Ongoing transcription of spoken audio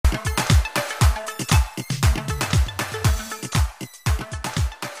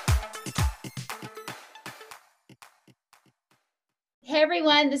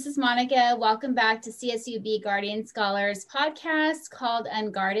everyone, this is Monica. Welcome back to CSUB Guardian Scholars podcast called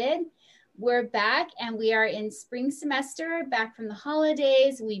Unguarded. We're back and we are in spring semester, back from the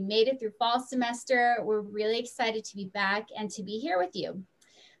holidays. We made it through fall semester. We're really excited to be back and to be here with you.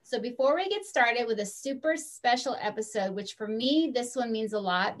 So before we get started with a super special episode, which for me, this one means a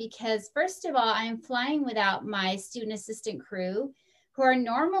lot because first of all, I'm flying without my student assistant crew, who are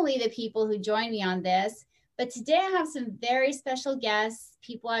normally the people who join me on this. But today I have some very special guests,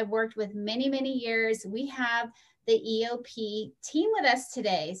 people I've worked with many, many years. We have the EOP team with us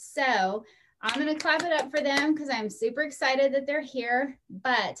today. So I'm going to clap it up for them because I'm super excited that they're here,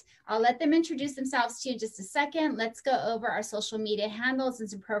 but I'll let them introduce themselves to you in just a second. Let's go over our social media handles and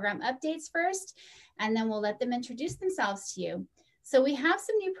some program updates first, and then we'll let them introduce themselves to you. So we have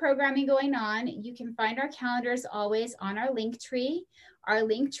some new programming going on. You can find our calendars always on our Linktree. Our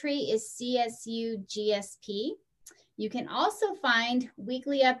Linktree is CSU GSP. You can also find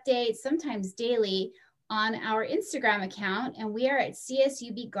weekly updates, sometimes daily, on our Instagram account, and we are at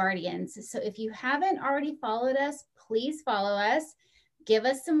CSUB Guardians. So if you haven't already followed us, please follow us. Give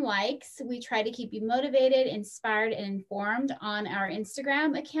us some likes. We try to keep you motivated, inspired, and informed on our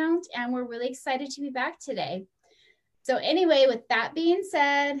Instagram account, and we're really excited to be back today. So anyway, with that being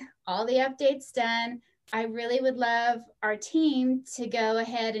said, all the updates done, I really would love our team to go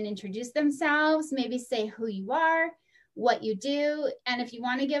ahead and introduce themselves, maybe say who you are, what you do, and if you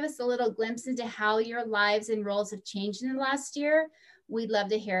want to give us a little glimpse into how your lives and roles have changed in the last year, we'd love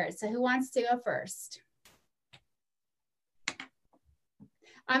to hear it. So who wants to go first?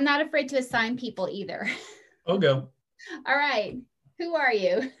 I'm not afraid to assign people either. I'll go. All right. Who are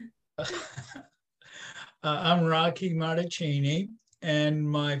you? I'm Rocky Marticini, and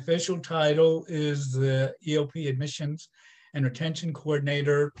my official title is the EOP Admissions and Retention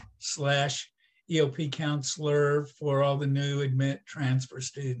Coordinator / EOP Counselor for all the new admit transfer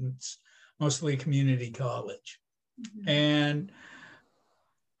students, mostly community college. Mm-hmm. And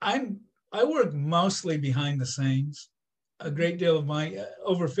I work mostly behind the scenes. A great deal of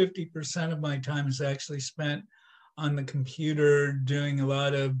over 50% of my time is actually spent on the computer doing a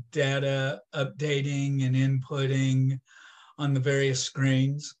lot of data updating and inputting on the various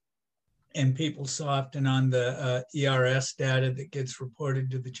screens in PeopleSoft and on the ERS data that gets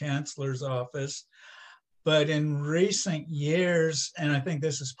reported to the Chancellor's office. But in recent years, and I think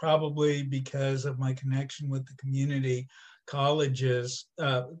this is probably because of my connection with the community colleges,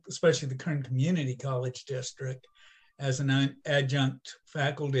 especially the Kern Community College District, as an adjunct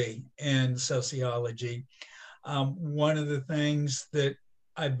faculty in sociology, one of the things that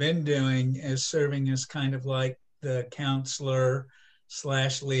I've been doing is serving as kind of like the counselor /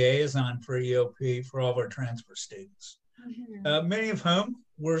 liaison for EOP for all of our transfer students, many of whom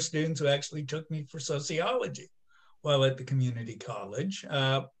were students who actually took me for sociology while at the community college.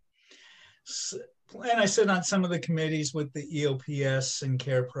 And I sit on some of the committees with the EOPS and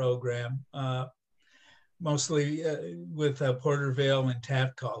CARE program, mostly with Porterville and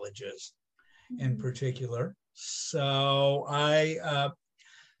Taft colleges in particular. So I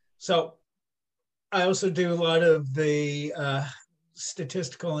also do a lot of the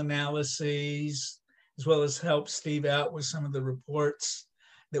statistical analyses, as well as help Steve out with some of the reports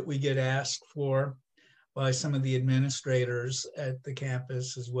that we get asked for by some of the administrators at the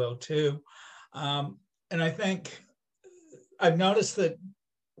campus as well too. And I think I've noticed that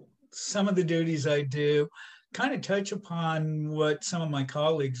some of the duties I do kind of touch upon what some of my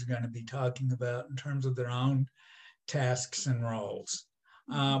colleagues are going to be talking about in terms of their own tasks and roles.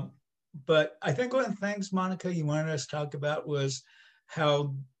 But I think one of the things, Monica, you wanted us to talk about was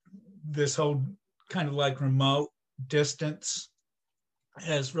how this whole kind of like remote distance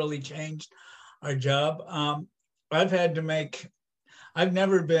has really changed our job. I've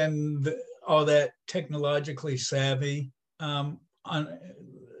never been all that technologically savvy,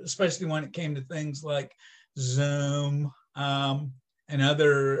 especially when it came to things like Zoom and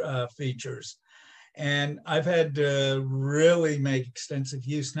other features. And I've had to really make extensive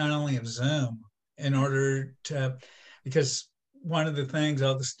use not only of Zoom in order to, because one of the things,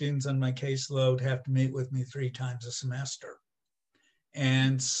 all the students on my caseload have to meet with me 3 times a semester.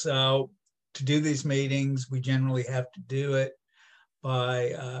 And so to do these meetings, we generally have to do it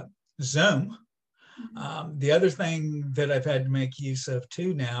by Zoom. The other thing that I've had to make use of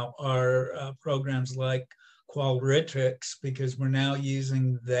too now are programs like Qualtrics, because we're now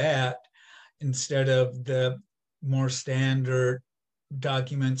using that instead of the more standard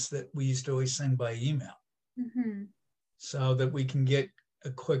documents that we used to always send by email, so that we can get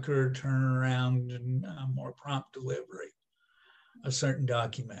a quicker turnaround and more prompt delivery of certain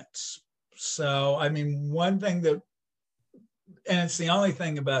documents. So, I mean, one thing that it's the only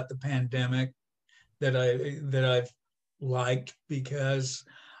thing about the pandemic that I've liked, because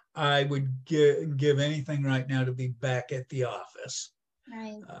I would give anything right now to be back at the office.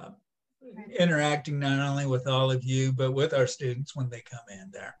 Right. Interacting not only with all of you, but with our students when they come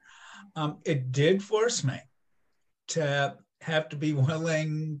in there. It did force me to have to be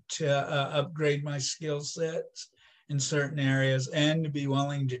willing to upgrade my skill sets in certain areas, and to be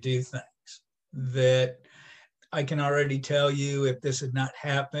willing to do things that I can already tell you, if this had not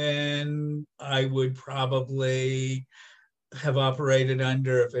happened, I would probably have operated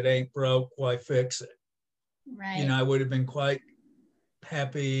under, if it ain't broke, why fix it? Right. You know, I would have been quite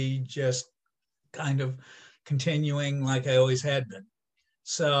happy just kind of continuing like I always had been.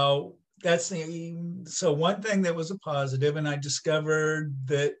 So so one thing that was a positive, and I discovered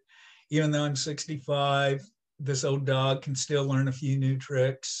that even though I'm 65, this old dog can still learn a few new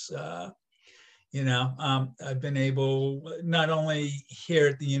tricks. I've been able, not only here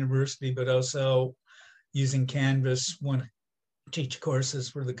at the university, but also using Canvas when I teach courses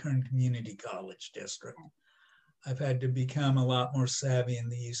for the Kern Community College District. I've had to become a lot more savvy in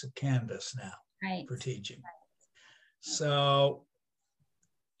the use of Canvas now for teaching. So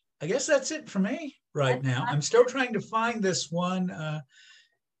I guess that's it for me right now. I'm still trying to find this one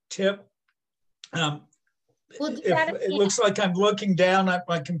tip. It looks like I'm looking down at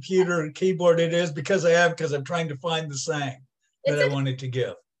my computer and keyboard. It is because I'm trying to find the saying that I wanted to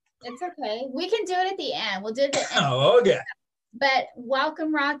give. It's okay. We can do it at the end. We'll do it at the end. Oh, okay. But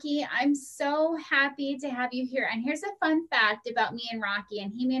welcome, Rocky. I'm so happy to have you here. And here's a fun fact about me and Rocky,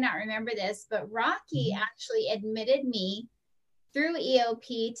 and he may not remember this, but Rocky actually admitted me through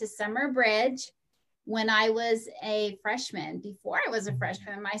EOP to Summer Bridge when I was a freshman. Before I was a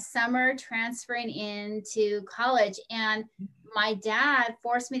freshman, my summer transferring into college, and my dad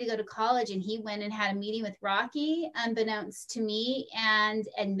forced me to go to college, and he went and had a meeting with Rocky unbeknownst to me and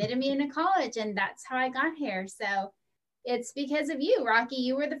admitted me into college. And that's how I got here. So it's because of you, Rocky.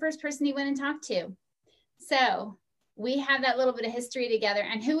 You were the first person he went and talked to. So we have that little bit of history together.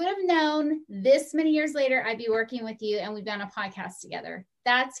 And who would have known this many years later, I'd be working with you and we've done a podcast together.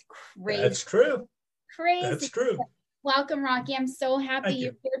 That's crazy. That's true. Crazy. That's true. Welcome, Rocky. I'm so happy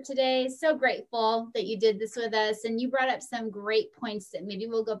you're here today. So grateful that you did this with us. And you brought up some great points that maybe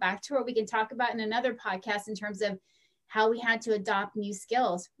we'll go back to, or we can talk about in another podcast in terms of how we had to adopt new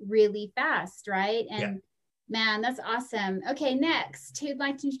skills really fast, right? And man, that's awesome. Okay, next, who'd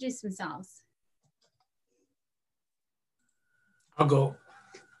like to introduce themselves? I'll go.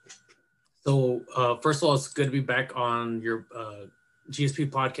 So first of all, it's good to be back on your GSP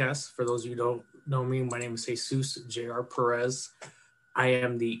podcast. For those of you who don't know me, my name is Jesus J.R. Perez. I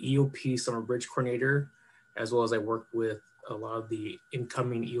am the EOP Summer Bridge Coordinator, as well as I work with a lot of the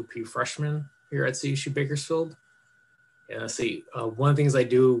incoming EOP freshmen here at CSU Bakersfield. One of the things I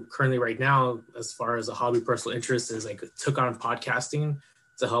do currently right now, as far as a hobby personal interest, is I took on podcasting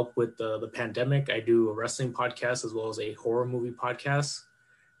to help with the pandemic. I do a wrestling podcast as well as a horror movie podcast.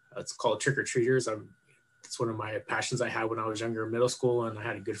 It's called Trick or Treaters. It's one of my passions I had when I was younger in middle school, and I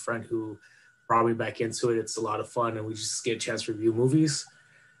had a good friend who brought me back into it. It's a lot of fun, and we just get a chance to review movies.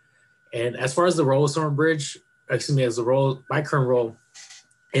 And as far as the role of Summer Bridge, my current role,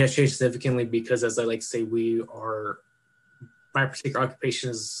 it has changed significantly because, as I like to say, my particular occupation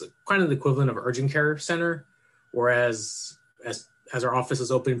is kind of the equivalent of urgent care center, whereas as our office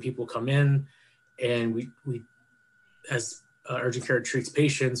is open, people come in, and we as urgent care treats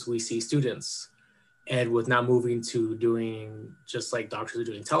patients, we see students. And with now moving to doing, just like doctors are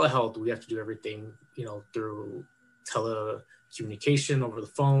doing telehealth, we have to do everything, through telecommunication over the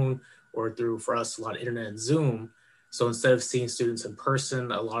phone, or through, for us, a lot of internet and Zoom. So instead of seeing students in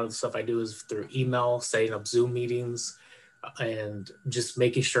person, a lot of the stuff I do is through email, setting up Zoom meetings, and just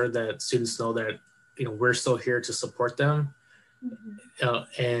making sure that students know that, we're still here to support them.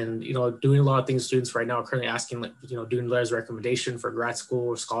 And doing a lot of things. Students right now are currently asking, doing letters of recommendation for grad school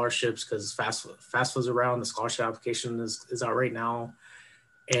or scholarships, because FAFSA's around. The scholarship application is out right now,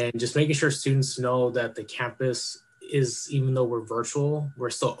 and just making sure students know that the campus is, even though we're virtual, we're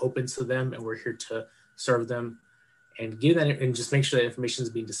still open to them, and we're here to serve them, and give that, and just make sure that information is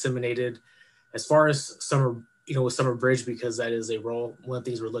being disseminated. As far as with Summer Bridge, because that is a role, one of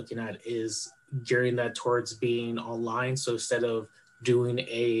the things we're looking at is gearing that towards being online. So instead of doing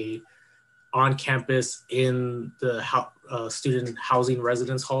a on campus in the student housing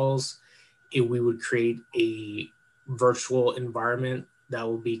residence halls, we would create a virtual environment that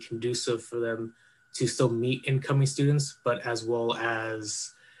will be conducive for them to still meet incoming students, but as well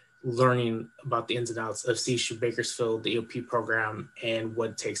as learning about the ins and outs of CSU Bakersfield, the EOP program, and what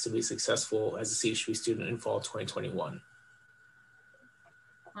it takes to be successful as a CSU student in fall 2021.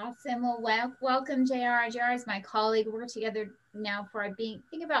 Awesome. Well, welcome, JR. JR is my colleague. We're together now for, I think,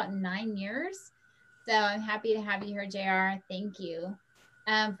 about 9 years. So I'm happy to have you here, JR. Thank you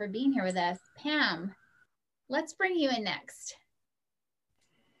for being here with us. Pam, let's bring you in next.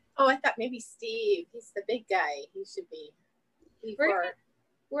 Oh, I thought maybe Steve. He's the big guy. He should be.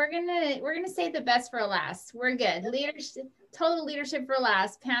 We're gonna save the best for last. We're good. Leadership, total leadership for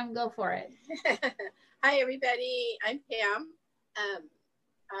last. Pam, go for it. Hi, everybody. I'm Pam.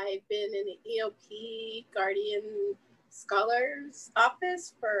 I've been in the EOP Guardian Scholars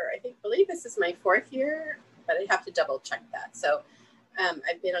Office for, believe this is my 4th year, but I have to double check that. So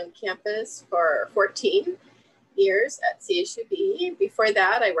I've been on campus for 14 years at CSUB. Before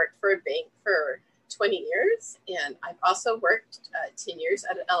that, I worked for a bank for 20 years, and I've also worked 10 years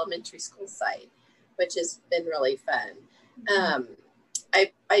at an elementary school site, which has been really fun.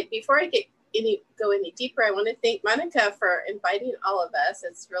 Before I go any deeper, I want to thank Monica for inviting all of us.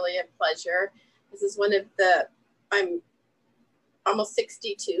 It's really a pleasure. This is I'm almost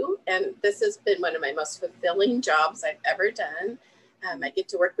 62, and this has been one of my most fulfilling jobs I've ever done. I get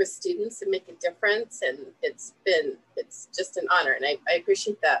to work with students and make a difference, and it's just an honor. And I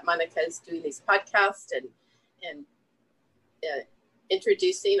appreciate that Monica is doing these podcasts and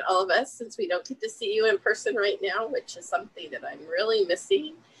introducing all of us, since we don't get to see you in person right now, which is something that I'm really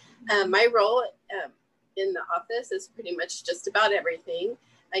missing. My role in the office is pretty much just about everything.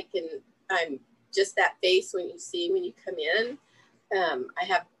 I'm just that face when you come in. I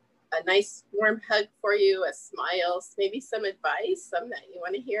have a nice warm hug for you, a smile, maybe some advice, some that you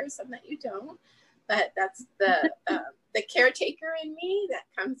want to hear, some that you don't. But that's the caretaker in me that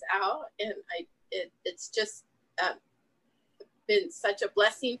comes out, and it's just been such a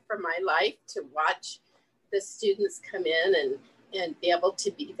blessing for my life to watch the students come in and be able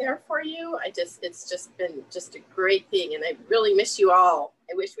to be there for you. It's just been just a great thing, and I really miss you all.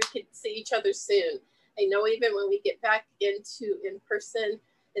 I wish we could see each other soon. I know even when we get back in person,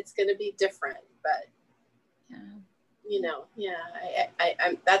 it's going to be different, but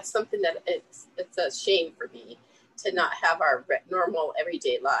I'm that's something that it's a shame for me to not have our normal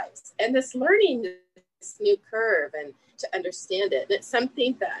everyday lives, and this learning this new curve and to understand it. And it's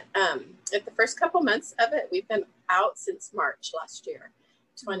something that at the first couple months of it, we've been out since March last year,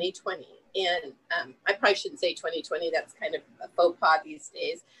 2020. And I probably shouldn't say 2020, that's kind of a faux pas these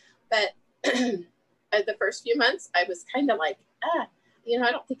days. But at the first few months, I was kind of like, I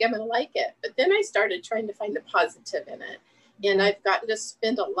don't think I'm going to like it. But then I started trying to find the positive in it. And I've gotten to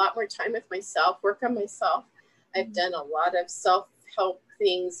spend a lot more time with myself, work on myself. I've done a lot of self-help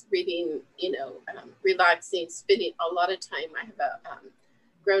things, reading, relaxing, spending a lot of time. I have a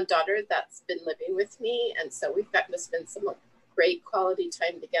grown daughter that's been living with me. And so we've gotten to spend some great quality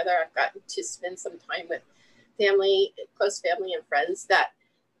time together. I've gotten to spend some time with family, close family and friends, that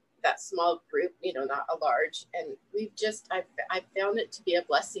small group, not a large. And I've found it to be a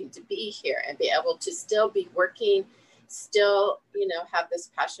blessing to be here and be able to still be working, still, have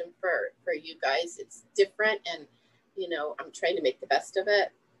this passion for you guys. It's different, and, I'm trying to make the best of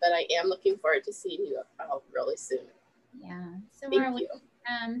it, but I am looking forward to seeing you all really soon. Yeah. So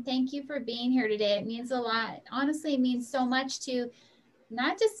thank you for being here today. It means a lot. Honestly, it means so much to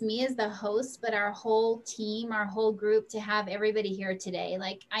not just me as the host, but our whole team, our whole group, to have everybody here today.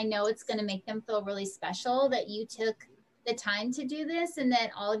 Like, I know it's going to make them feel really special that you took the time to do this, and that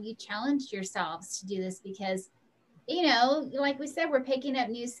all of you challenged yourselves to do this, because, like we said, we're picking up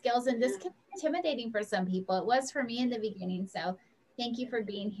new skills, and this can be intimidating for some people. It was for me in the beginning. So thank you for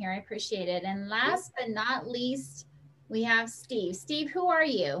being here. I appreciate it. And last but not least, we have Steve. Steve, who are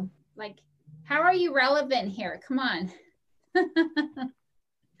you? Like, how are you relevant here? Come on.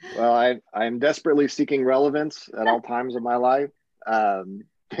 Well, I'm desperately seeking relevance at all times of my life.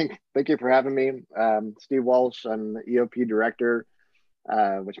 Thank you for having me. Steve Walsh, I'm the EOP director,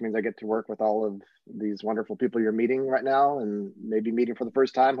 which means I get to work with all of these wonderful people you're meeting right now, and maybe meeting for the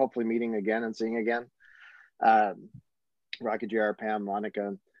first time, hopefully meeting again and seeing again. Rocky, JR, Pam,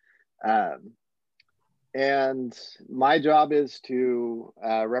 Monica. And my job is to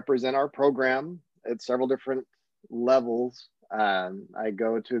represent our program at several different levels. I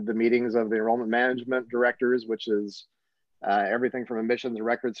go to the meetings of the enrollment management directors, which is everything from admissions,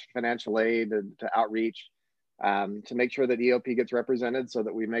 records, financial aid, to outreach, to make sure that EOP gets represented, so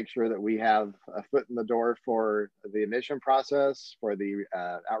that we make sure that we have a foot in the door for the admission process, for the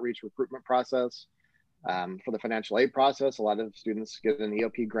outreach recruitment process, for the financial aid process. A lot of students get an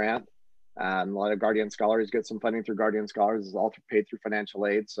EOP grant. A lot of Guardian Scholars get some funding through Guardian Scholars. It's all paid through financial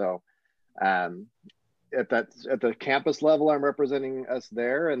aid. So at the campus level, I'm representing us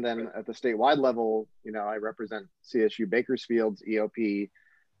there. And then at the statewide level, I represent CSU Bakersfield's EOP,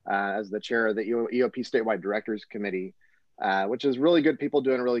 as the chair of the EOP Statewide Directors Committee, which is really good people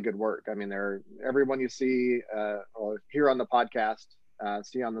doing really good work. I mean, everyone you see or hear on the podcast,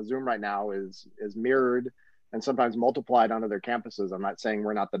 see on the Zoom right now is mirrored and sometimes multiplied onto their campuses. I'm not saying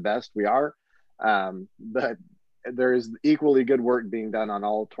we're not the best, we are, but there is equally good work being done on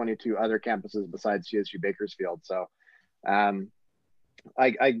all 22 other campuses besides CSU Bakersfield. So I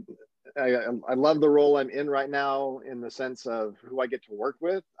love the role I'm in right now in the sense of who I get to work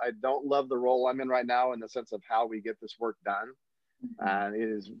with. I don't love the role I'm in right now in the sense of how we get this work done. It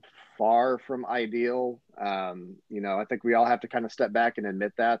is far from ideal. I think we all have to kind of step back and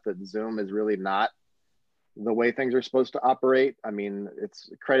admit that Zoom is really not the way things are supposed to operate. I mean, it's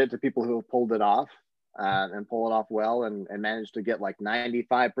credit to people who have pulled it off and pull it off well and managed to get like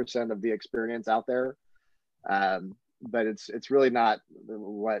 95% of the experience out there. But it's really not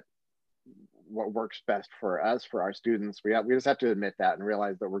what works best for us, for our students. We just have to admit that and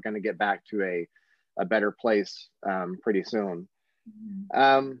realize that we're going to get back to a better place pretty soon.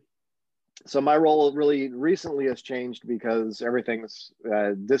 So my role really recently has changed because everything's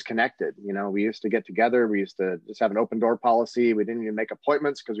disconnected. We used to get together. We used to just have an open door policy. We didn't even make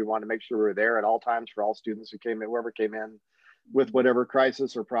appointments because we wanted to make sure we were there at all times for all students who came in, whoever came in with whatever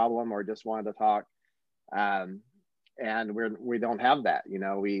crisis or problem or just wanted to talk. And we don't have that.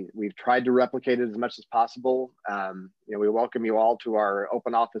 We've tried to replicate it as much as possible. We welcome you all to our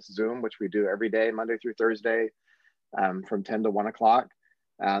open office Zoom, which we do every day, Monday through Thursday, from 10 to 1 o'clock.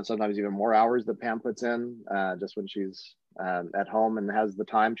 Sometimes even more hours that Pam puts in, just when she's at home and has the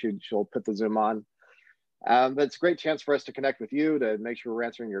time, she'll put the Zoom on. But it's a great chance for us to connect with you, to make sure we're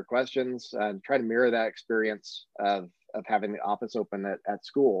answering your questions and try to mirror that experience of having the office open at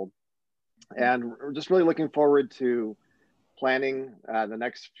school. And we're just really looking forward to planning. The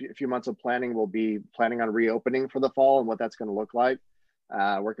next few months of planning, we'll be planning on reopening for the fall and what that's going to look like.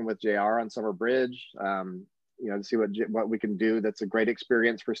 Working with JR on Summer Bridge, to see what we can do. That's a great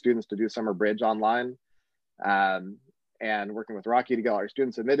experience for students to do Summer Bridge online. And working with Rocky to get our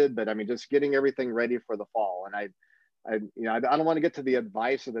students admitted, but I mean, just getting everything ready for the fall. And I don't want to get to the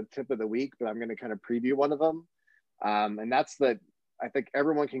advice or the tip of the week, but I'm going to kind of preview one of them. And that's that I think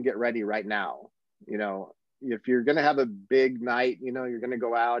everyone can get ready right now. If you're going to have a big night, you're going to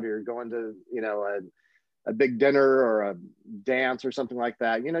go out, or you're going to, a big dinner or a dance or something like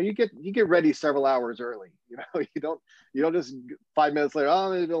that, you get ready several hours early. You don't just 5 minutes later,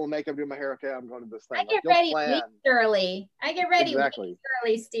 oh, maybe it'll make up, do my hair. Okay, I'm going to this thing. I get ready weeks early. I get ready exactly. weeks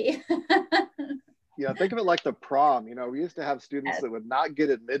early, Steve. Think of it like the prom. We used to have students that would not get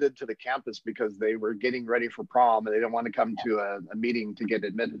admitted to the campus because they were getting ready for prom and they didn't want to come to a meeting to get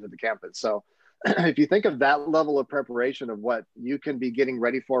admitted to the campus. So if you think of that level of preparation of what you can be getting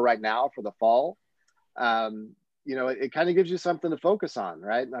ready for right now for the fall, it kind of gives you something to focus on,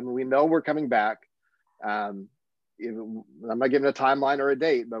 right? I mean, we know we're coming back. I'm not giving a timeline or a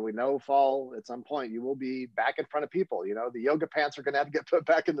date, but we know fall at some point you will be back in front of people. The yoga pants are going to have to get put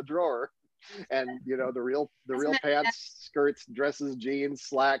back in the drawer, and the real pants, skirts, dresses, jeans,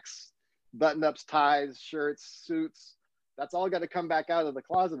 slacks, button-ups, ties, shirts, suits. That's all got to come back out of the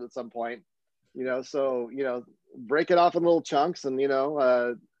closet at some point. So break it off in little chunks, and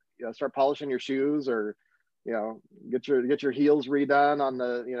start polishing your shoes, or get your heels redone on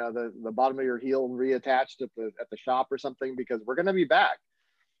the bottom of your heel reattached at the shop or something, because we're going to be back.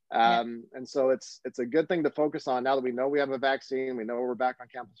 And so it's a good thing to focus on now that we know we have a vaccine. We know we're back on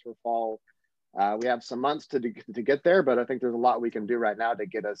campus for fall. We have some months to get there, but I think there's a lot we can do right now to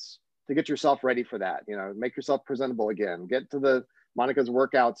get yourself ready for that. Make yourself presentable again. Get to the Monica's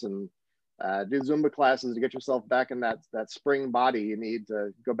workouts and do Zumba classes to get yourself back in that spring body you need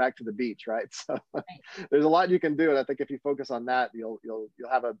to go back to the beach, right? So there's a lot you can do, and I think if you focus on that, you'll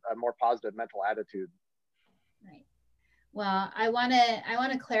have a more positive mental attitude. Right. Well, I want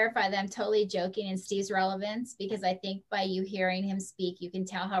to clarify that I'm totally joking in Steve's relevance, because I think by you hearing him speak, you can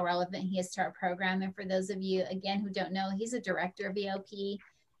tell how relevant he is to our program. And for those of you, again, who don't know, he's a director of EOP,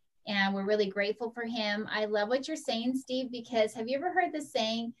 and we're really grateful for him. I love what you're saying, Steve, because have you ever heard the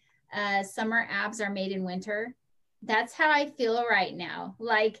saying, summer abs are made in winter? That's how I feel right now.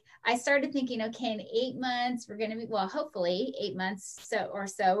 Like, I started thinking, okay, in 8 months, we're going to be, well, hopefully 8 months or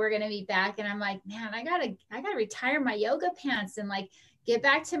so, we're going to be back. And I'm like, man, I gotta retire my yoga pants and like get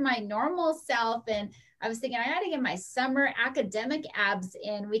back to my normal self. And I was thinking, I got to get my summer academic abs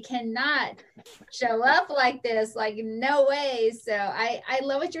in. We cannot show up like this, like no way. So I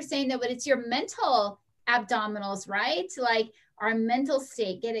love what you're saying though, but it's your mental abdominals, right? Like, our mental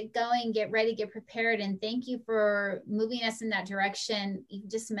state, get it going, get ready, get prepared. And thank you for moving us in that direction,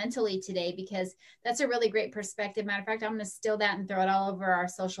 just mentally today, because that's a really great perspective. Matter of fact, I'm going to steal that and throw it all over our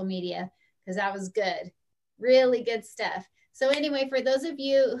social media, because that was good. Really good stuff. So anyway, for those of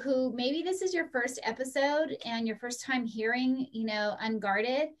you who maybe this is your first episode and your first time hearing,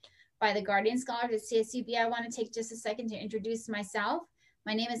 Unguarded by the Guardian Scholars at CSUB, I want to take just a second to introduce myself.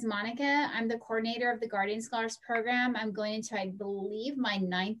 My name is Monica. I'm the coordinator of the Guardian Scholars Program. I'm going into, I believe, my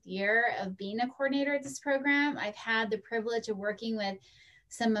 9th year of being a coordinator at this program. I've had the privilege of working with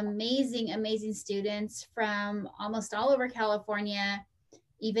some amazing, amazing students from almost all over California,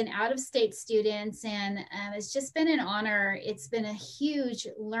 even out of state students. And it's just been an honor. It's been a huge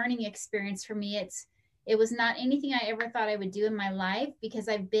learning experience for me. It was not anything I ever thought I would do in my life, because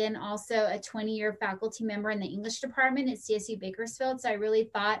I've been also a 20-year faculty member in the English department at CSU Bakersfield. So I really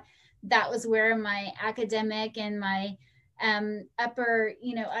thought that was where my academic and my upper,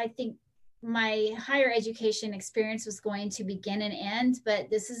 I think my higher education experience was going to begin and end.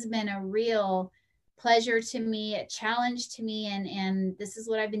 But this has been a real pleasure to me, a challenge to me, and this is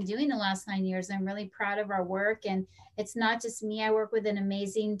what I've been doing the last 9 years. I'm really proud of our work, and it's not just me. I work with an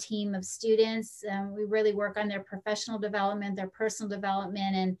amazing team of students. We really work on their professional development, their personal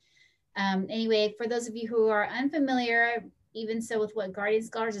development. And anyway, for those of you who are unfamiliar, even so, with what Guardian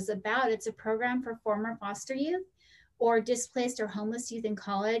Scholars is about, it's a program for former foster youth or displaced or homeless youth in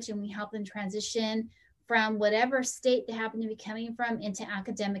college, and we help them transition from whatever state they happen to be coming from into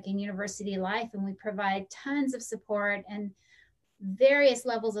academic and university life. And we provide tons of support and various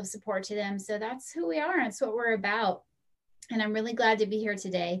levels of support to them. So that's who we are. That's what we're about. And I'm really glad to be here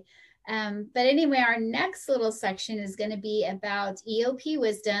today. But anyway, our next little section is going to be about EOP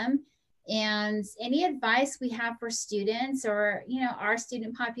wisdom and any advice we have for students, or, our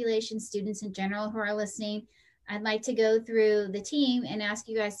student population, students in general who are listening. I'd like to go through the team and ask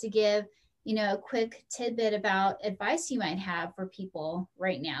you guys to give a quick tidbit about advice you might have for people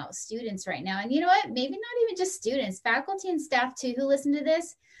right now, students right now. And you know what, maybe not even just students, faculty and staff too, who listen to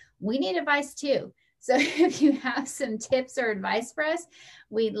this, we need advice too. So if you have some tips or advice for us,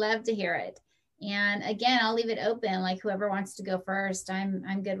 we'd love to hear it. And again, I'll leave it open, like whoever wants to go first.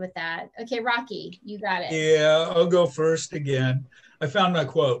 I'm good with that. Okay, Rocky, you got it. Yeah, I'll go first again. I found my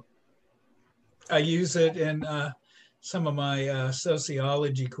quote. I use it in some of my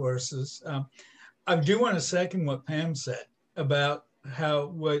sociology courses. I do want to second what Pam said about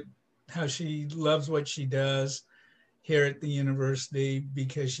how she loves what she does here at the university,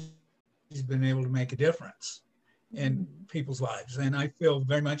 because she's been able to make a difference in people's lives. And I feel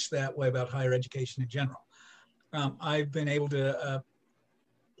very much that way about higher education in general. I've been able to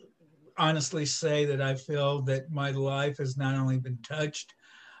honestly say that I feel that my life has not only been touched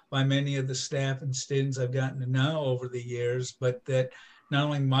by many of the staff and students I've gotten to know over the years, but that not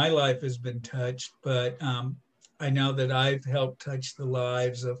only my life has been touched, but I know that I've helped touch the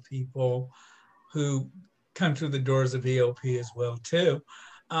lives of people who come through the doors of EOP as well too.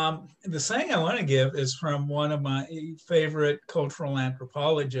 The saying I want to give is from one of my favorite cultural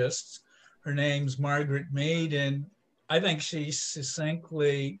anthropologists. Her name's Margaret Mead, and I think she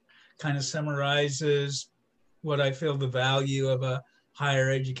succinctly kind of summarizes what I feel the value of a higher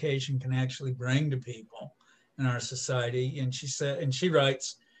education can actually bring to people in our society. And she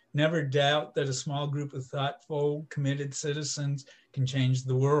writes, "Never doubt that a small group of thoughtful, committed citizens can change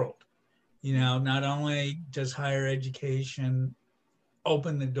the world." Not only does higher education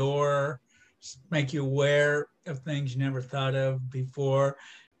open the door, make you aware of things you never thought of before,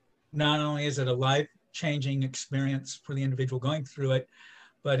 not only is it a life-changing experience for the individual going through it,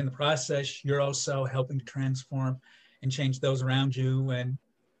 but in the process, you're also helping to transform and change those around you. And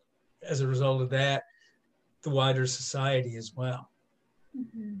as a result of that, the wider society as well.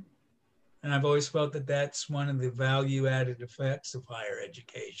 Mm-hmm. And I've always felt that that's one of the value-added effects of higher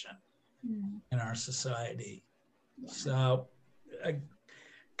education in our society. Yeah. So I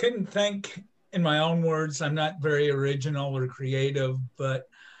couldn't think in my own words. I'm not very original or creative, but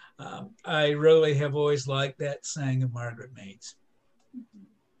I really have always liked that saying of Margaret Mead's. Mm-hmm.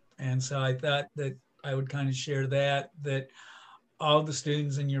 And so I thought that I would kind of share that all the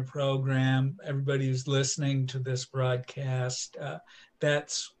students in your program, everybody who's listening to this broadcast,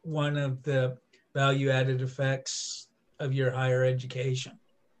 that's one of the value-added effects of your higher education.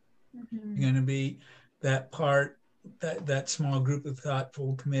 Mm-hmm. You're going to be that part, that small group of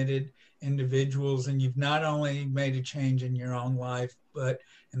thoughtful, committed individuals, and you've not only made a change in your own life, but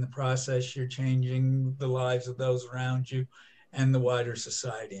in the process, you're changing the lives of those around you and the wider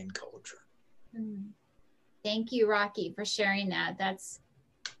society and culture. Mm-hmm. Thank you, Rocky, for sharing that. That's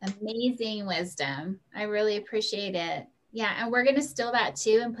amazing wisdom. I really appreciate it. Yeah, and we're gonna steal that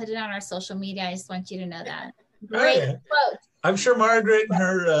too and put it on our social media. I just want you to know that. Oh, Great yeah. quote. I'm sure Margaret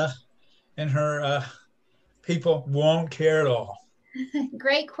and her people won't care at all.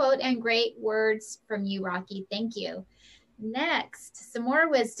 Great quote and great words from you, Rocky. Thank you. Next, some more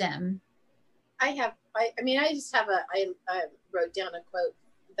wisdom. I wrote down a quote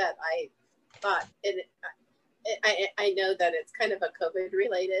that I thought, and I know that it's kind of a COVID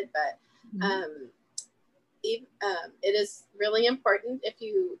related, but it is really important if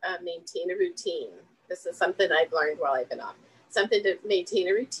you maintain a routine. This is something I've learned while I've been off. Something to maintain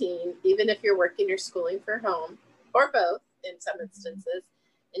a routine, even if you're working or schooling for home, or both in some instances.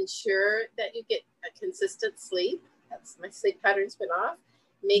 Ensure that you get a consistent sleep. That's my sleep pattern's been off.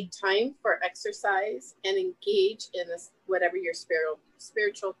 Make time for exercise and engage in this, whatever your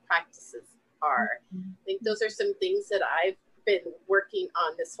spiritual practices are. I think those are some things that I've been working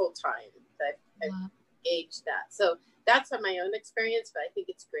on this whole time that I've engaged that. So that's on my own experience, but I think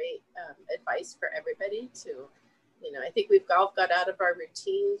it's great advice for everybody to, I think we've all got out of our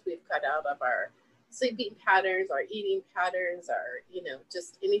routines. We've got out of our sleeping patterns, our eating patterns, our,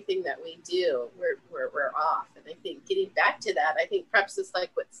 just anything that we do, we're off. And I think getting back to that, I think perhaps it's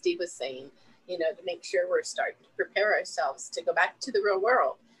like what Steve was saying, to make sure we're starting to prepare ourselves to go back to the real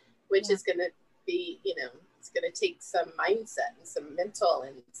world, which is going to be, it's going to take some mindset and some mental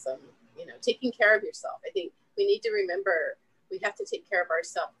and some, taking care of yourself. I think we need to remember we have to take care of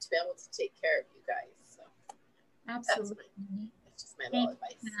ourselves to be able to take care of you guys. So absolutely. That's just my little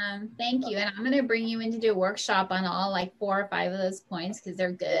advice. Thank you. And I'm going to bring you in to do a workshop on all 4 or 5 of those points because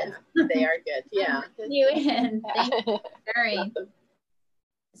they're good. Yeah, they are good. Yeah. You in. Thank you. Very.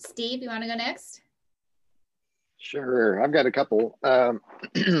 Steve, you want to go next? Sure. I've got a couple.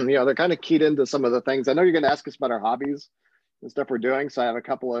 They're kind of keyed into some of the things. I know you're going to ask us about our hobbies and stuff we're doing. So I have a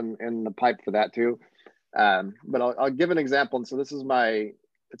couple in the pipe for that too. But I'll give an example. And so this is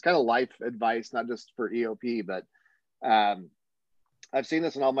it's kind of life advice, not just for EOP, but I've seen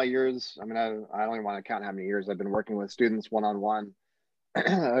this in all my years. I mean, I don't even want to count how many years I've been working with students one-on-one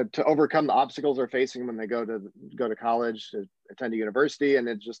to overcome the obstacles they're facing when they go to college, to attend a university, and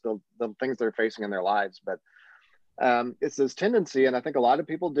it's just the things they're facing in their lives. But it's this tendency, and I think a lot of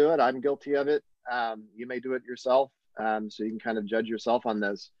people do it. I'm guilty of it. You may do it yourself, so you can kind of judge yourself on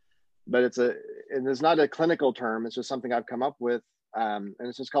this. But it's not a clinical term. It's just something I've come up with, and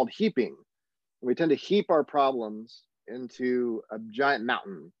it's just called heaping. We tend to heap our problems into a giant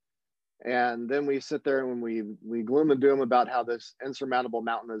mountain, and then we sit there and we gloom and doom about how this insurmountable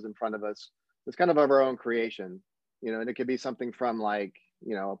mountain is in front of us. It's kind of our own creation, and it could be something from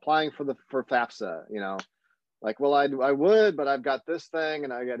applying for FAFSA, like, well, I would, but I've got this thing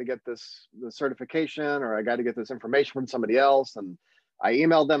and I got to get the certification, or I got to get this information from somebody else, and I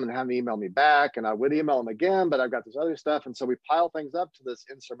emailed them and have them email me back, and I would email them again, but I've got this other stuff. And so we pile things up to this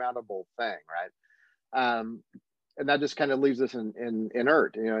insurmountable thing, right? And that just kind of leaves us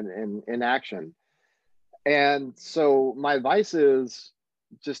inert, in action. And so my advice is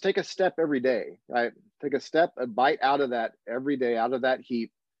just take a step every day, right? Take a bite out of that every day, out of that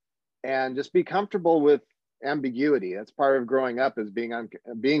heap, and just be comfortable with ambiguity. That's part of growing up, is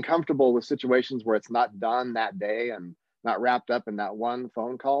being comfortable with situations where it's not done that day and not wrapped up in that one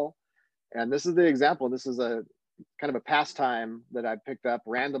phone call. And this is the example. This is a kind of a pastime that I picked up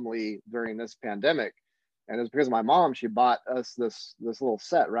randomly during this pandemic. And it's because my mom, she bought us this little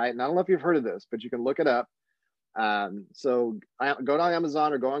set, right? And I don't know if you've heard of this, but you can look it up. So go to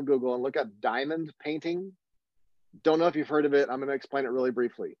Amazon or go on Google and look up diamond painting. Don't know if you've heard of it. I'm going to explain it really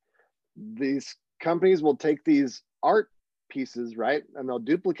briefly. These companies will take these art pieces, right? And they'll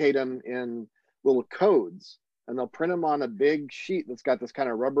duplicate them in little codes, and they'll print them on a big sheet that's got this kind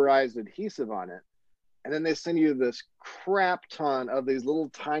of rubberized adhesive on it. And then they send you this crap ton of these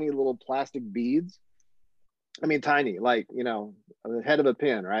tiny little plastic beads. I mean, tiny, like, the head of a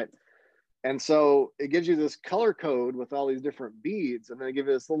pin, right? And so it gives you this color code with all these different beads, and then they give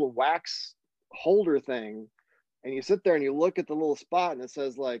you this little wax holder thing. And you sit there and you look at the little spot, and it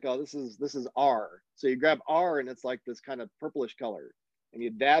says like, oh, this is R. So you grab R, and it's like this kind of purplish color, and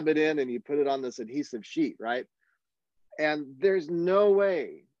you dab it in and you put it on this adhesive sheet, right? And there's no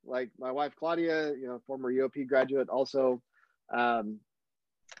way, like my wife, Claudia, former EOP graduate also,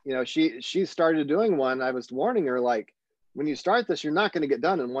 she started doing one. I was warning her, like, when you start this, you're not going to get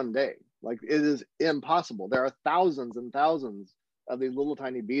done in one day. Like, it is impossible. There are thousands and thousands of these little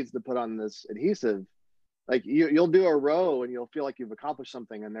tiny beads to put on this adhesive. Like, you'll do a row and you'll feel like you've accomplished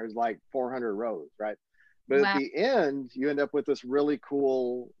something, and there's like 400 rows, right? But At the end, you end up with this really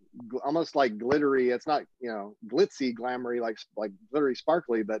cool, almost like glittery. It's not, glitzy, glamoury, like glittery,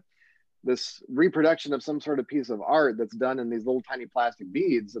 sparkly, but this reproduction of some sort of piece of art that's done in these little tiny plastic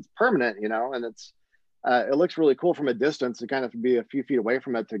beads. It's permanent, you know, and it looks really cool from a distance. You kind of have to be a few feet away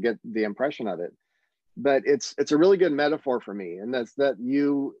from it to get the impression of it. But it's a really good metaphor for me, and that's that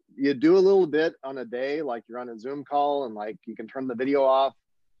you do a little bit on a day, like you're on a Zoom call and like you can turn the video off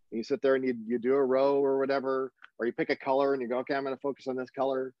and you sit there and you do a row or whatever, or you pick a color and you go, okay, I'm going to focus on this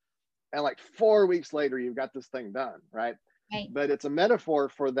color, and like 4 weeks later you've got this thing done, right? But it's a metaphor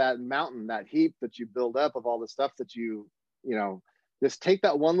for that mountain, that heap that you build up of all the stuff that you know, just take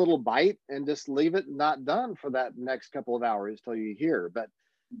that one little bite and just leave it not done for that next couple of hours till you hear. But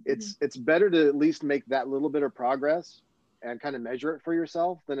it's better to at least make that little bit of progress and kind of measure it for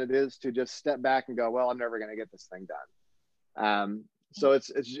yourself than it is to just step back and go, well, I'm never going to get this thing done. So it's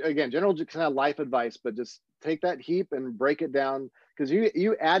again, general kind of life advice, but just take that heap and break it down, because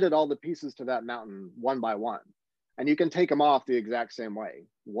you added all the pieces to that mountain one by one, and you can take them off the exact same way,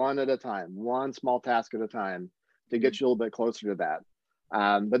 one at a time, one small task at a time, to get you a little bit closer to that.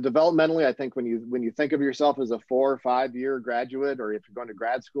 But developmentally, I think when you think of yourself as a 4 or 5 year graduate, or if you're going to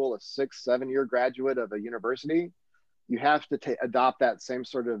grad school, a 6-7 year graduate of a university, you have to adopt that same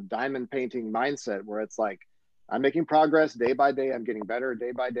sort of diamond painting mindset, where it's like, I'm making progress day by day. I'm getting better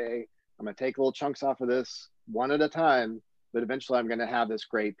day by day. I'm going to take little chunks off of this one at a time, but eventually I'm going to have this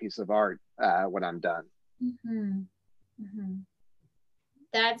great piece of art when I'm done.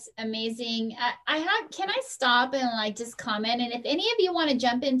 That's amazing. Can I stop and like just comment? And if any of you want to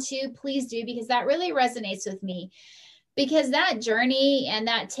jump in too, please do, because that really resonates with me. Because that journey and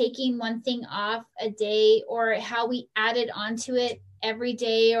that taking one thing off a day, or how we added onto it every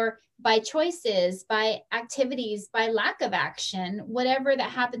day, or by choices, by activities, by lack of action, whatever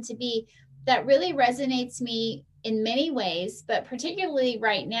that happened to be, that really resonates me in many ways, but particularly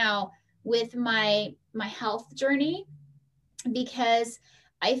right now with my health journey, because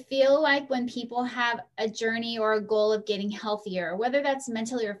I feel like when people have a journey or a goal of getting healthier, whether that's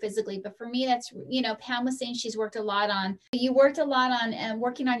mentally or physically, but for me, that's, you know, Pam was saying you worked a lot on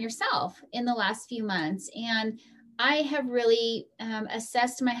working on yourself in the last few months. And I have really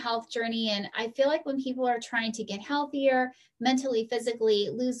assessed my health journey. And I feel like when people are trying to get healthier, mentally, physically,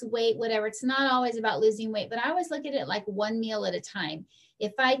 lose weight, whatever, it's not always about losing weight, but I always look at it like one meal at a time.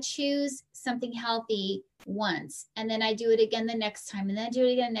 If I choose something healthy once, and then I do it again the next time, and then I do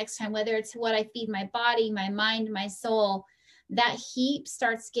it again next time, whether it's what I feed my body, my mind, my soul, that heap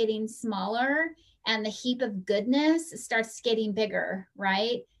starts getting smaller and the heap of goodness starts getting bigger,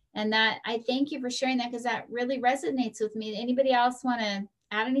 right? And that, I thank you for sharing that, because that really resonates with me. Anybody else want to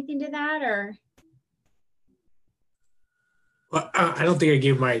add anything to that, or? Well, I don't think I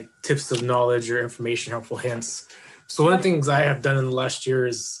gave my tips of knowledge or information helpful hints. So one of the things I have done in the last year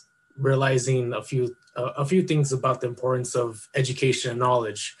is realizing a few things about the importance of education and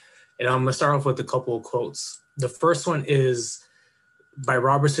knowledge. And I'm going to start off with a couple of quotes. The first one is by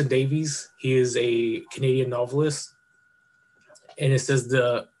Robertson Davies. He is a Canadian novelist. And it says,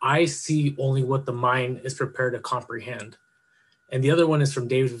 I see only what the mind is prepared to comprehend. And the other one is from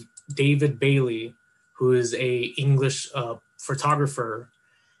David Bailey, who is a English photographer,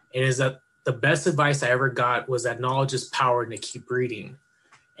 and is that the best advice I ever got was that knowledge is power and to keep reading.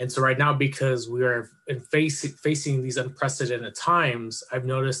 And so right now, because we are facing these unprecedented times, I've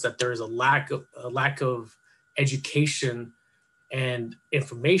noticed that there is a lack of education and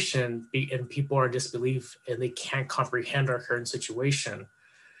information, and people are in disbelief and they can't comprehend our current situation.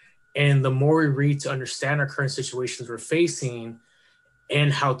 And the more we read to understand our current situations we're facing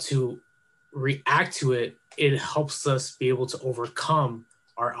and how to react to it, it helps us be able to overcome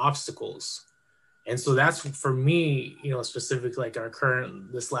our obstacles. And so that's, for me, you know, specifically like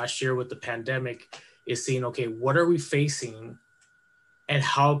this last year with the pandemic, is seeing, okay, what are we facing and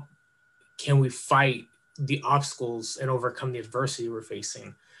how can we fight the obstacles and overcome the adversity we're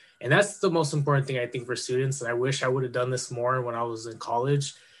facing? And that's the most important thing, I think, for students. And I wish I would have done this more when I was in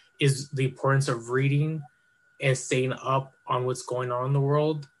college, is the importance of reading and staying up on what's going on in the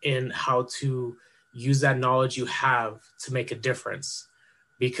world and how to use that knowledge you have to make a difference.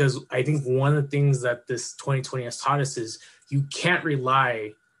 Because I think one of the things that this 2020 has taught us is you can't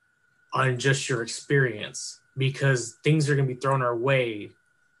rely on just your experience, because things are going to be thrown our way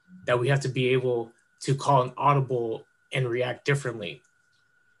that we have to be able to call an audible and react differently.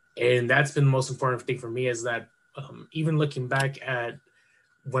 And that's been the most important thing for me, is that even looking back at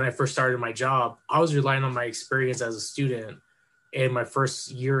when I first started my job, I was relying on my experience as a student and my first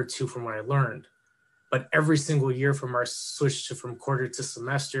year or two from what I learned. But every single year from our switch from quarter to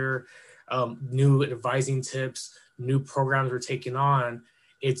semester, new advising tips, new programs we're taking on,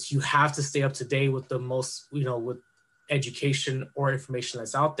 you have to stay up to date with the most, with education or information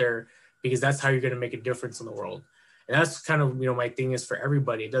that's out there, because that's how you're going to make a difference in the world. And that's kind of, my thing is for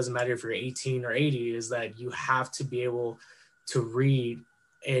everybody. It doesn't matter if you're 18 or 80, is that you have to be able to read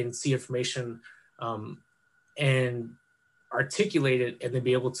and see information and articulate it, and then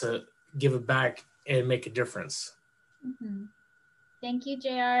be able to give it back and make a difference. Mm-hmm. Thank you,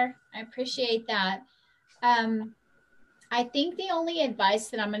 JR. I appreciate that. I think the only advice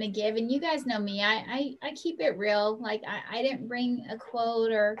that I'm going to give, and you guys know me, I keep it real. Like I didn't bring a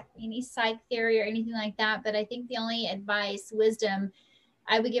quote or any psych theory or anything like that, but I think the only advice, wisdom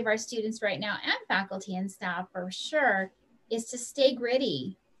I would give our students right now, and faculty and staff for sure, is to stay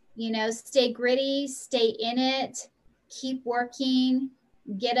gritty. Stay gritty, stay in it, keep working,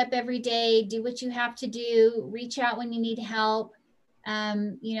 get up every day, do what you have to do, reach out when you need help.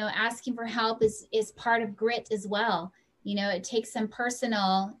 Asking for help is part of grit as well. It takes some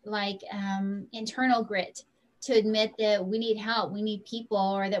personal, internal grit to admit that we need help, we need people,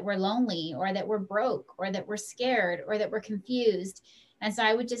 or that we're lonely, or that we're broke, or that we're scared, or that we're confused. And so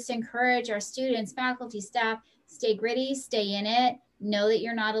I would just encourage our students, faculty, staff, stay gritty, stay in it, know that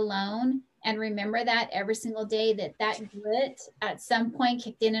you're not alone, and remember that every single day that grit at some point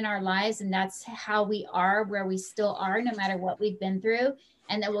kicked in our lives, and that's how we are where we still are, no matter what we've been through,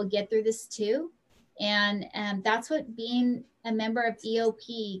 and that we'll get through this too. And that's what being a member of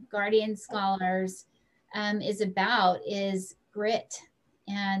EOP, Guardian Scholars, is about, is grit.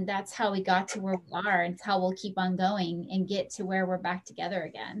 And that's how we got to where we are, and it's how we'll keep on going and get to where we're back together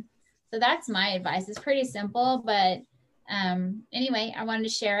again. So that's my advice. It's pretty simple, but anyway, I wanted to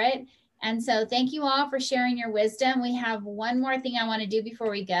share it. And so thank you all for sharing your wisdom. We have one more thing I want to do before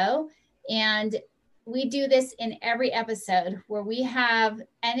we go. And we do this in every episode where we have,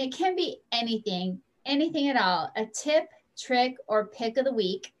 and it can be anything at all, a tip, trick, or pick of the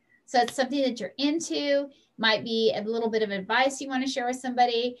week. So it's something that you're into, might be a little bit of advice you want to share with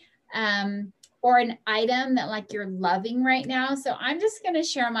somebody, or an item that you're loving right now. So I'm just going to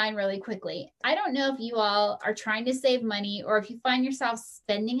share mine really quickly. I don't know if you all are trying to save money, or if you find yourself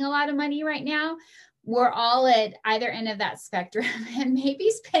spending a lot of money right now. We're all at either end of that spectrum, and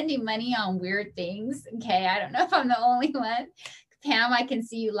maybe spending money on weird things. Okay, I don't know if I'm the only one. Pam, I can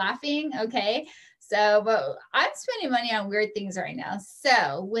see you laughing. Okay, so, but I'm spending money on weird things right now.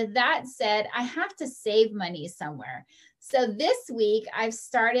 So with that said, I have to save money somewhere. So this week I've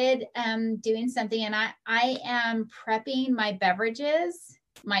started doing something, and I am prepping my beverages,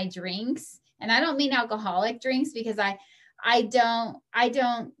 my drinks, and I don't mean alcoholic drinks, because I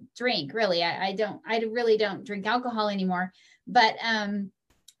don't drink really. I really don't drink alcohol anymore, but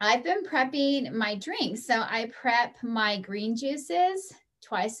I've been prepping my drinks. So I prep my green juices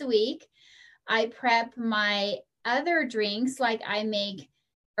twice a week. I prep my other drinks, like I make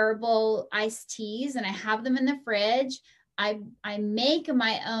herbal iced teas and I have them in the fridge. I make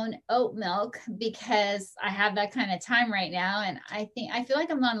my own oat milk because I have that kind of time right now. And I feel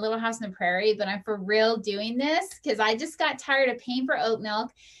like I'm on Little House on the Prairie, but I'm for real doing this because I just got tired of paying for oat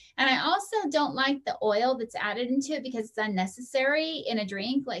milk. And I also don't like the oil that's added into it because it's unnecessary in a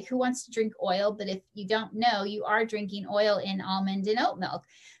drink. Like, who wants to drink oil? But if you don't know, you are drinking oil in almond and oat milk.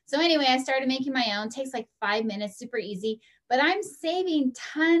 So anyway, I started making my own. It takes like 5 minutes, super easy, but I'm saving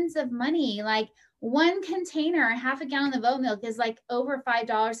tons of money. Like, one container, half a gallon of oat milk is like over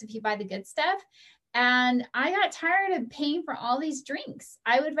 $5 if you buy the good stuff. And I got tired of paying for all these drinks.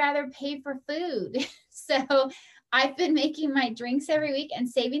 I would rather pay for food. So I've been making my drinks every week and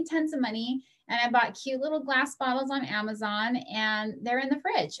saving tons of money. And I bought cute little glass bottles on Amazon, and they're in the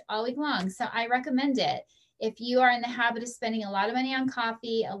fridge all week long. So I recommend it. If you are in the habit of spending a lot of money on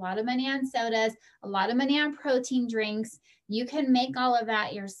coffee, a lot of money on sodas, a lot of money on protein drinks, you can make all of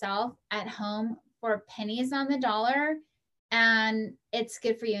that yourself at home for pennies on the dollar, and it's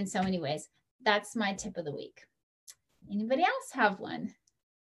good for you in so many ways. That's my tip of the week. Anybody else have one?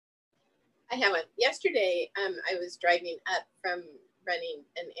 I have one. Yesterday, I was driving up from running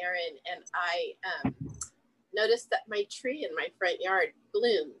an errand, and I noticed that my tree in my front yard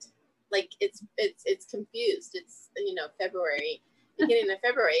bloomed. Like it's confused. It's February, beginning of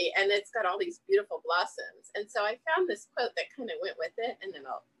February, and it's got all these beautiful blossoms. And so I found this quote that kind of went with it, and then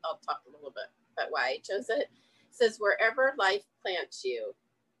I'll talk a little bit about why I chose it. It says, "Wherever life plants you,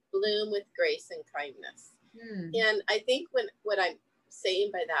 bloom with grace and kindness." And I think what I'm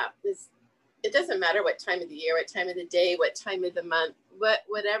saying by that is, it doesn't matter what time of the year, what time of the day, what time of the month,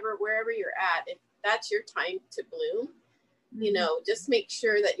 whatever, wherever you're at, if that's your time to bloom, just make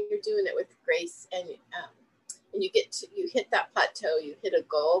sure that you're doing it with grace, and you hit that plateau, you hit a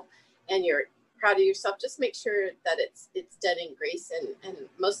goal, and you're proud of yourself. Just make sure that it's done in grace and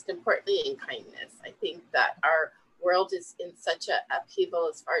most importantly in kindness. I think that our world is in such a upheaval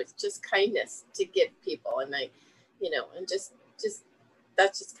as far as just kindness to give people. And I, and just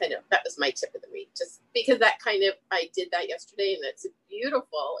that's just that was my tip of the week, just because I did that yesterday, and it's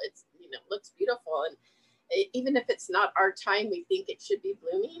beautiful. It's, looks beautiful. And even if it's not our time, we think it should be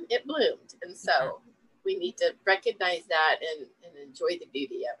blooming, it bloomed. And so we need to recognize that and enjoy the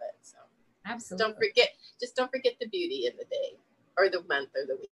beauty of it. So absolutely. Don't forget the beauty in the day or the month or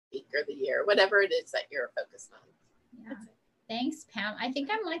the week or the year, whatever it is that you're focused on. Yeah. Thanks, Pam. I think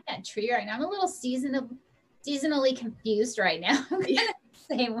I'm like that tree right now. I'm a little seasonally confused right now. I'm kind of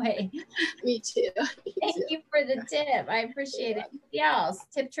the same way. Me too. Thank you for the tip. I appreciate it. Yeah. Else?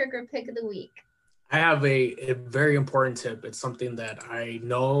 Tip, trick, or pick of the week? I have a very important tip. It's something that I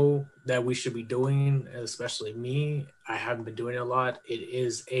know that we should be doing, especially me. I haven't been doing it a lot. It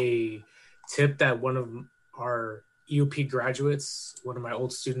is a tip that one of our EUP graduates, one of my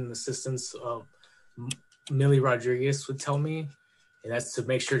old student assistants, Millie Rodriguez, would tell me, and that's to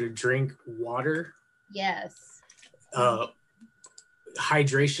make sure to drink water. Yes.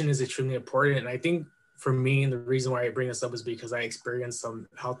 Hydration is extremely important. And I think for me, and the reason why I bring this up is because I experienced some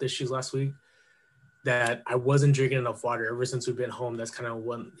health issues last week that I wasn't drinking enough water ever since we've been home. That's kind of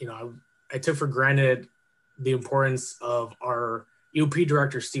one, I took for granted the importance of our EUP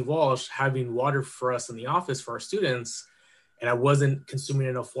director, Steve Walsh, having water for us in the office for our students. And I wasn't consuming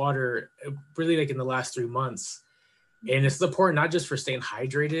enough water really like in the last 3 months. And it's important, not just for staying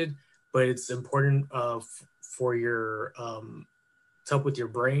hydrated, but it's important for your, to help with your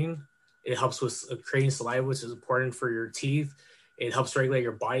brain. It helps with creating saliva, which is important for your teeth. It helps regulate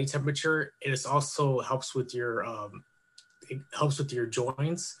your body temperature. It also helps with your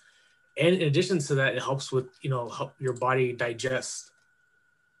joints. And in addition to that, it helps with, help your body digest.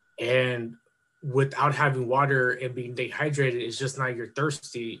 And without having water and being dehydrated, it's just not you're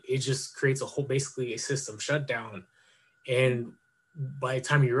thirsty. It just creates basically a system shutdown. And by the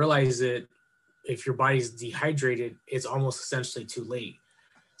time you realize it, if your body's dehydrated, it's almost essentially too late.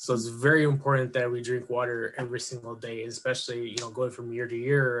 So it's very important that we drink water every single day, especially, going from year to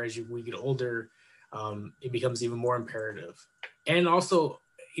year as we get older, it becomes even more imperative. And also,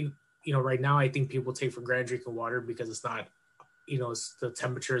 right now, I think people take for granted drinking water because it's not, the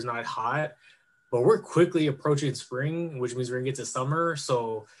temperature is not hot, but we're quickly approaching spring, which means we're gonna get to summer.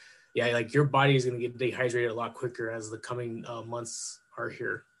 So yeah, like your body is gonna get dehydrated a lot quicker as the coming months are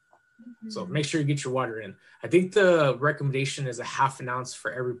here. So make sure you get your water in. I think the recommendation is a half an ounce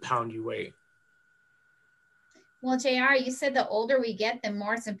for every pound you weigh. Well, JR, you said the older we get, the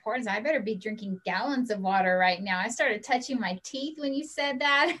more it's important. I better be drinking gallons of water right now. I started touching my teeth when you said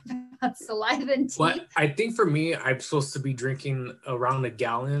that about saliva and teeth. But I think for me, I'm supposed to be drinking around a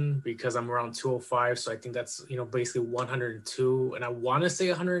gallon because I'm around 205. So I think that's, basically 102. And I want to say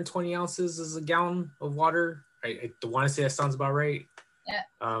 120 ounces is a gallon of water. I want to say that sounds about right. Yeah.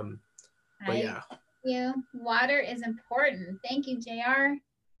 But yeah. Thank you. Water is important. Thank you, JR.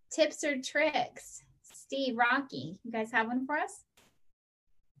 Tips or tricks? Steve, Rocky, you guys have one for us?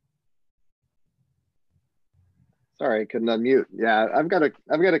 Sorry, couldn't unmute. Yeah, I've got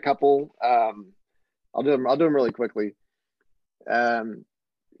a couple. I'll do them really quickly.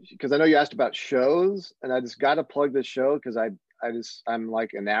 Because I know you asked about shows, and I just got to plug this show because I'm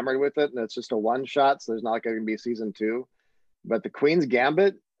like enamored with it, and it's just a one shot, so there's not like going to be season 2. But The Queen's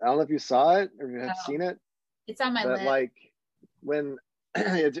Gambit, I don't know if you saw it or have seen it. It's on my list. Like when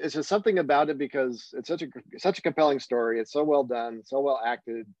it's just something about it because it's such a compelling story. It's so well done, so well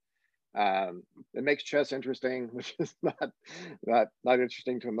acted. It makes chess interesting, which is not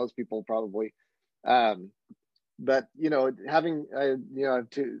interesting to most people probably. But having I have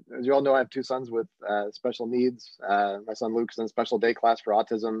two, as you all know, I have 2 sons with special needs. My son Luke's in special day class for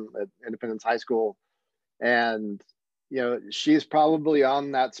autism at Independence High School, and she's probably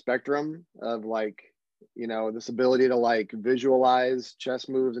on that spectrum of this ability to like visualize chess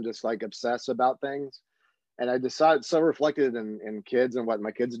moves and just like obsess about things. And I decided so reflected in kids and what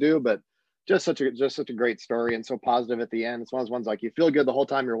my kids do, but just such a great story and so positive at the end. It's one of those ones like you feel good the whole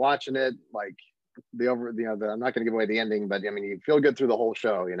time you're watching it. Like I'm not going to give away the ending, but I mean, you feel good through the whole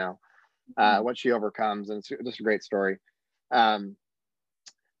show, what she overcomes, and it's just a great story.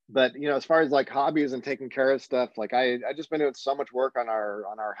 But as far as like hobbies and taking care of stuff, like I just been doing so much work on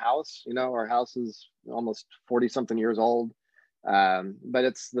our house. Our house is almost 40 something years old. But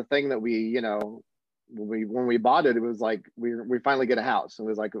it's the thing that when we bought it, it was like we finally get a house. It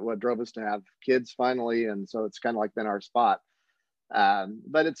was like what drove us to have kids finally, and so it's kind of like been our spot.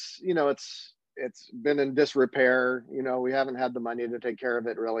 But it's been in disrepair. We haven't had the money to take care of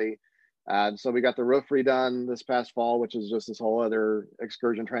it really. So we got the roof redone this past fall, which is just this whole other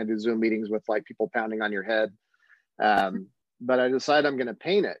excursion trying to do Zoom meetings with like people pounding on your head. But I decided I'm going to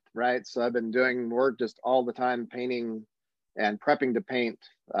paint it, right? So I've been doing work just all the time, painting and prepping to paint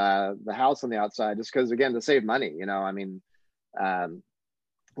the house on the outside, just because, again, to save money. I mean,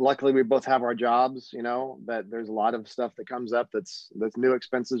 luckily we both have our jobs, but there's a lot of stuff that comes up that's new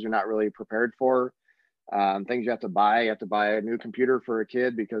expenses you're not really prepared for. Things you have to buy. You have to buy a new computer for a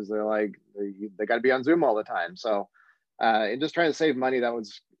kid because they're like, they got to be on Zoom all the time. So, and just trying to save money, that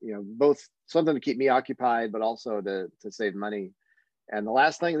was, both something to keep me occupied, but also to save money. And the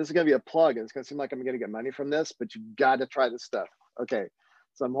last thing, this is going to be a plug, and it's going to seem like I'm going to get money from this, but you got to try this stuff. Okay.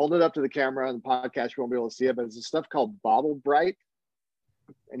 So I'm holding it up to the camera on the podcast. You won't be able to see it, but it's a stuff called Bottle Bright,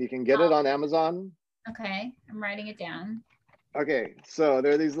 and you can get it on Amazon. Okay. I'm writing it down. Okay. So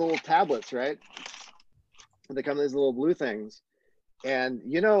there are these little tablets, right? They come in these little blue things. And,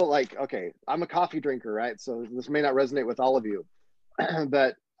 okay, I'm a coffee drinker, right? So this may not resonate with all of you,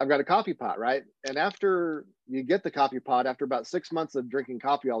 but I've got a coffee pot, right? And after you get the coffee pot, after about 6 months of drinking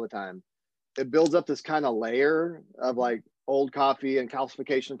coffee all the time, it builds up this kind of layer of like old coffee and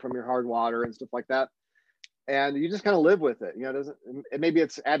calcification from your hard water and stuff like that. And you just kind of live with it. Maybe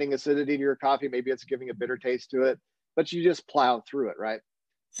it's adding acidity to your coffee, maybe it's giving a bitter taste to it, but you just plow through it, right?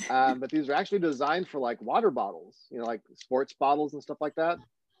 But these are actually designed for like water bottles, like sports bottles and stuff like that.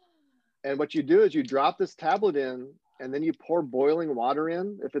 And what you do is you drop this tablet in, and then you pour boiling water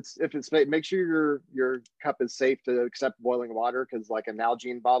in. If it's make sure your cup is safe to accept boiling water, because like a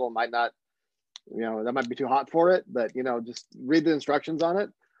Nalgene bottle might not, that might be too hot for it. But just read the instructions on it.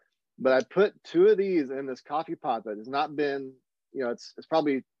 But I put 2 of these in this coffee pot that has not been, it's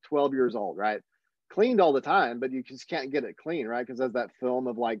probably 12 years old, right? Cleaned all the time, but you just can't get it clean, right? Because there's that film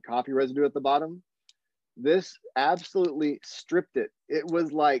of like coffee residue at the bottom. This absolutely stripped it. It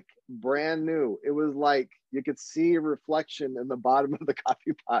was like brand new. It was like you could see a reflection in the bottom of the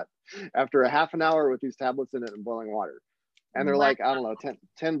coffee pot after a half an hour with these tablets in it and boiling water. And they're like, I don't know,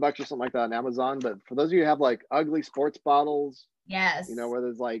 $10 or something like that on Amazon. But for those of you who have like ugly sports bottles, yes, where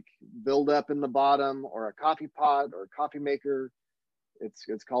there's like buildup in the bottom, or a coffee pot or a coffee maker,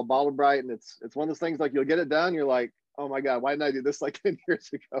 it's called Bottle Bright. And it's one of those things, like you'll get it done, you're like, oh my God, why didn't I do this like 10 years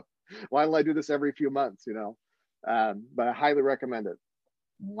ago? Why don't I do this every few months, but I highly recommend it.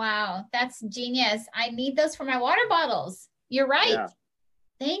 Wow, that's genius. I need those for my water bottles. You're right. Yeah.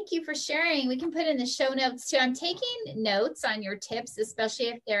 Thank you for sharing. We can put in the show notes too. I'm taking notes on your tips, especially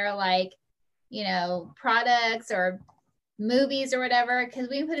if they're like, products or movies or whatever, because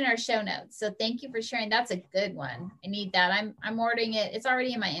we can put in our show notes. So thank you for sharing. That's a good one. I need that. I'm ordering it. It's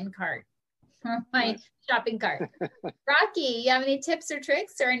already in my in cart, my shopping cart. Rocky, you have any tips or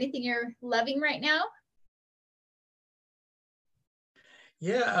tricks or anything you're loving right now?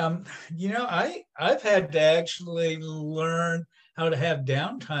 Yeah, I've had to actually learn how to have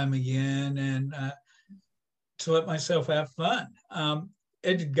downtime again and to let myself have fun.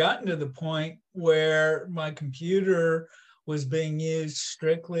 It had gotten to the point where my computer was being used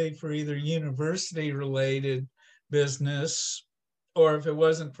strictly for either university-related business, or if it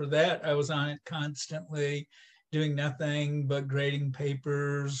wasn't for that, I was on it constantly doing nothing but grading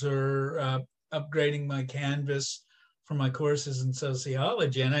papers or upgrading my Canvas for my courses in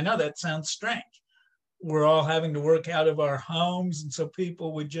sociology. And I know that sounds strange. We're all having to work out of our homes, and so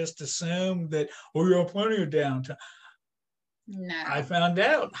people would just assume that, you have plenty of downtime. No. I found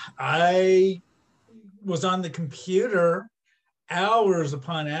out I was on the computer hours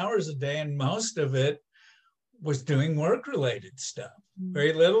upon hours a day, and most of it was doing work-related stuff.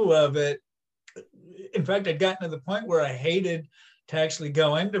 Very little of it. In fact, I'd gotten to the point where I hated to actually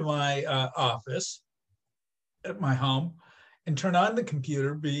go into my office at my home and turn on the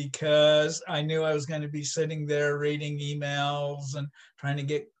computer, because I knew I was going to be sitting there reading emails and trying to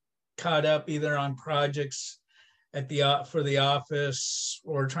get caught up either on projects for the office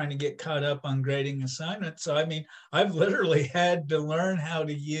or trying to get caught up on grading assignments. So, I've literally had to learn how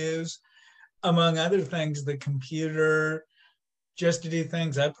to use, among other things, the computer just to do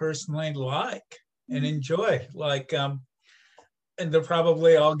things I personally like and enjoy. Like, and they're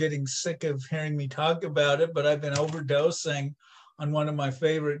probably all getting sick of hearing me talk about it, but I've been overdosing on one of my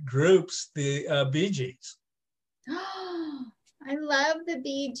favorite groups, the Bee Gees. I love the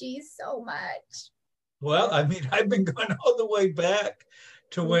Bee Gees so much. Well, I've been going all the way back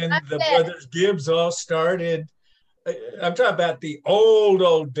to when the Brothers Gibbs all started. I'm talking about the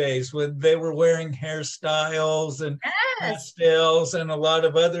old days when they were wearing hairstyles and pastels and a lot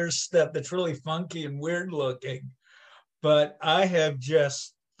of other stuff that's really funky and weird looking. But I have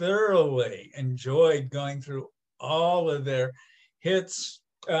just thoroughly enjoyed going through all of their hits.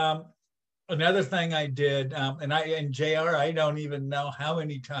 Another thing I did, and JR, I don't even know how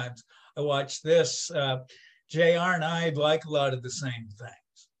many times I watched this. JR and I like a lot of the same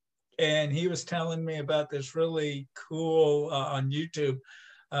things. And he was telling me about this really cool on YouTube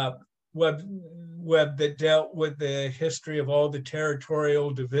web that dealt with the history of all the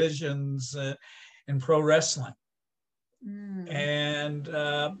territorial divisions in pro wrestling. And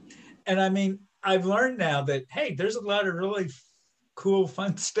I mean, I've learned now that, hey, there's a lot of really cool,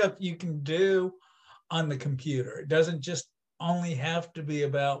 fun stuff you can do on the computer. It doesn't just only have to be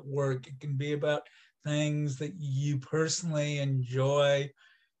about work. It can be about things that you personally enjoy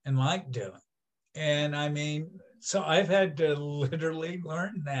and like doing. And I mean, so I've had to literally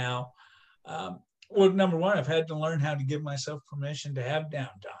learn now. Well, number one, I've had to learn how to give myself permission to have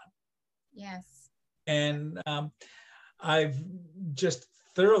downtime. Yes. And I've just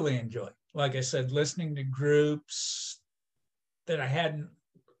thoroughly enjoyed, like I said, listening to groups that I hadn't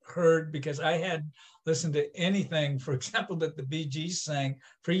heard because I hadn't listened to anything, for example, that the Bee Gees sang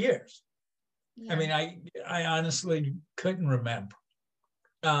for years. Yeah. I mean, I honestly couldn't remember.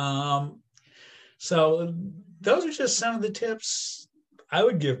 So those are just some of the tips I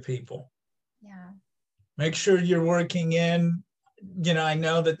would give people. Yeah. Make sure you're working in, you know, I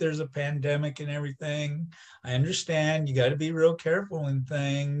know that there's a pandemic and everything. I understand you got to be real careful in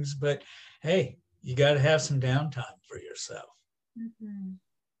things, but hey, you got to have some downtime for yourself. Mm-hmm.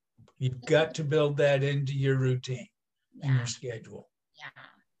 You've got to build that into your routine and your schedule. Yeah.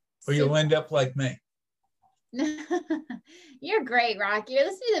 Or you'll end up like me. You're great, Rocky. You're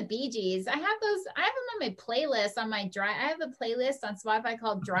listening to the Bee Gees. I have them on my playlist on my Drive. I have a playlist on Spotify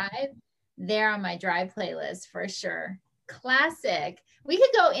called Drive. They're on my Drive playlist for sure. Classic. We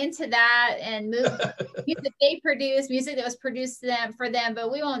could go into that and music they produce, music that was produced for them,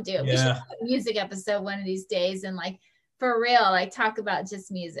 but we won't do it. Yeah. We should have a music episode one of these days and like for real, like talk about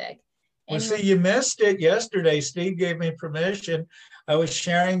just music. Well, see, you missed it yesterday. Steve gave me permission. I was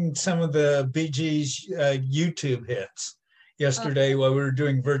sharing some of the Bee Gees YouTube hits yesterday while we were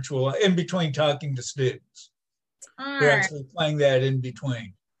doing virtual, in between talking to students. We're actually playing that in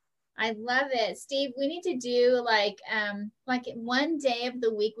between. I love it. Steve, we need to do like one day of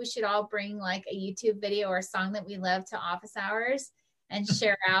the week, we should all bring like a YouTube video or a song that we love to office hours and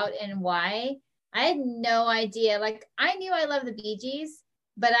share out and why. I had no idea. Like I knew I love the Bee Gees,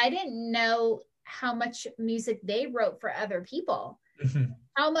 but I didn't know how much music they wrote for other people. Mm-hmm.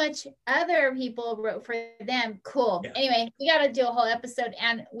 How much other people wrote for them. Cool. Yeah. Anyway, we got to do a whole episode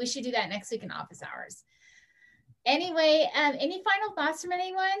and we should do that next week in office hours. Anyway, any final thoughts from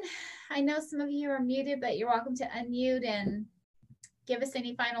anyone? I know some of you are muted, but you're welcome to unmute and give us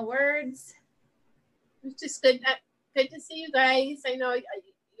any final words. It's just good to see you guys. I know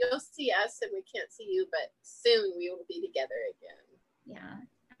you'll see us and we can't see you, but soon we will be together again. Yeah,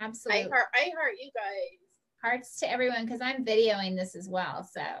 absolutely. I heart you guys. Hearts to everyone because I'm videoing this as well.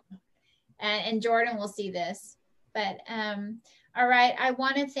 So, and Jordan will see this. But all right, I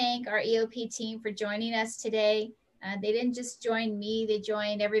want to thank our EOP team for joining us today. They didn't just join me; they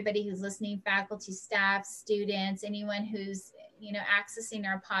joined everybody who's listening, faculty, staff, students, anyone who's accessing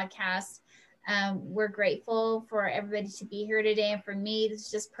our podcast. We're grateful for everybody to be here today, and for me, it's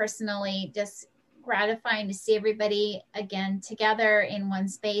just personally just gratifying to see everybody again together in one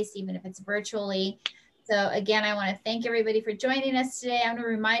space, even if it's virtually. So again, I want to thank everybody for joining us today. I want to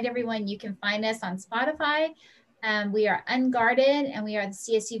remind everyone you can find us on Spotify. We are Unguarded and we are the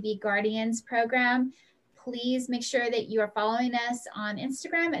CSUB Guardians program. Please make sure that you are following us on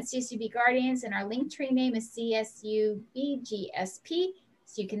Instagram at CSUB Guardians, and our Linktree name is CSUBGSP.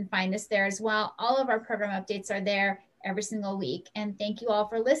 So you can find us there as well. All of our program updates are there every single week. And thank you all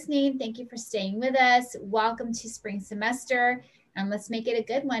for listening. Thank you for staying with us. Welcome to spring semester, and let's make it a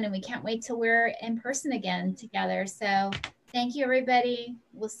good one. And we can't wait till we're in person again together. So thank you, everybody.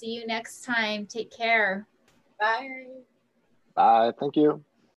 We'll see you next time. Take care. Bye. Bye. Thank you.